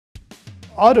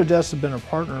Autodesk has been a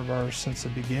partner of ours since the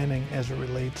beginning as it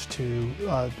relates to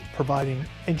providing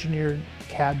engineered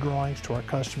CAD drawings to our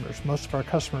customers. Most of our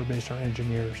customer base are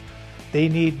engineers. They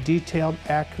need detailed,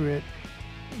 accurate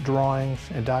drawings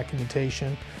and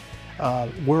documentation.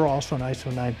 We're also an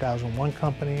ISO 9001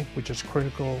 company, which is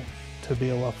critical to be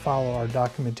able to follow our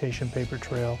documentation paper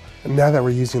trail. Now that we're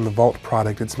using the Vault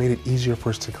product, it's made it easier for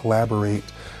us to collaborate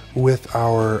with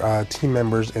our team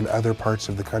members in other parts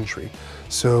of the country.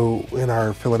 So in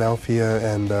our Philadelphia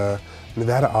and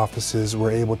Nevada offices,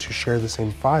 we're able to share the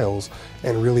same files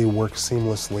and really work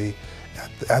seamlessly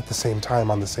at the same time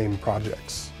on the same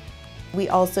projects. We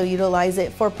also utilize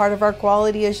it for part of our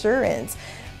quality assurance.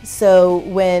 So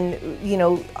when,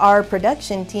 our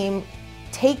production team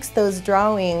takes those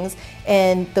drawings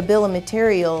and the bill of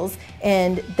materials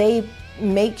and they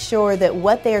make sure that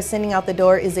what they are sending out the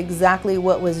door is exactly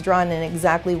what was drawn and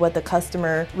exactly what the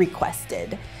customer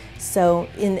requested. So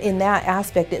in that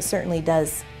aspect, it certainly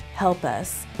does help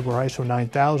us. We're ISO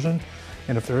 9000,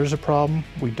 and if there is a problem,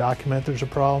 we document there's a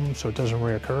problem so it doesn't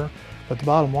reoccur. But the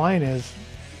bottom line is,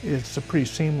 it's a pretty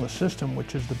seamless system,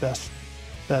 which is the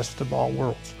best of all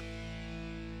worlds.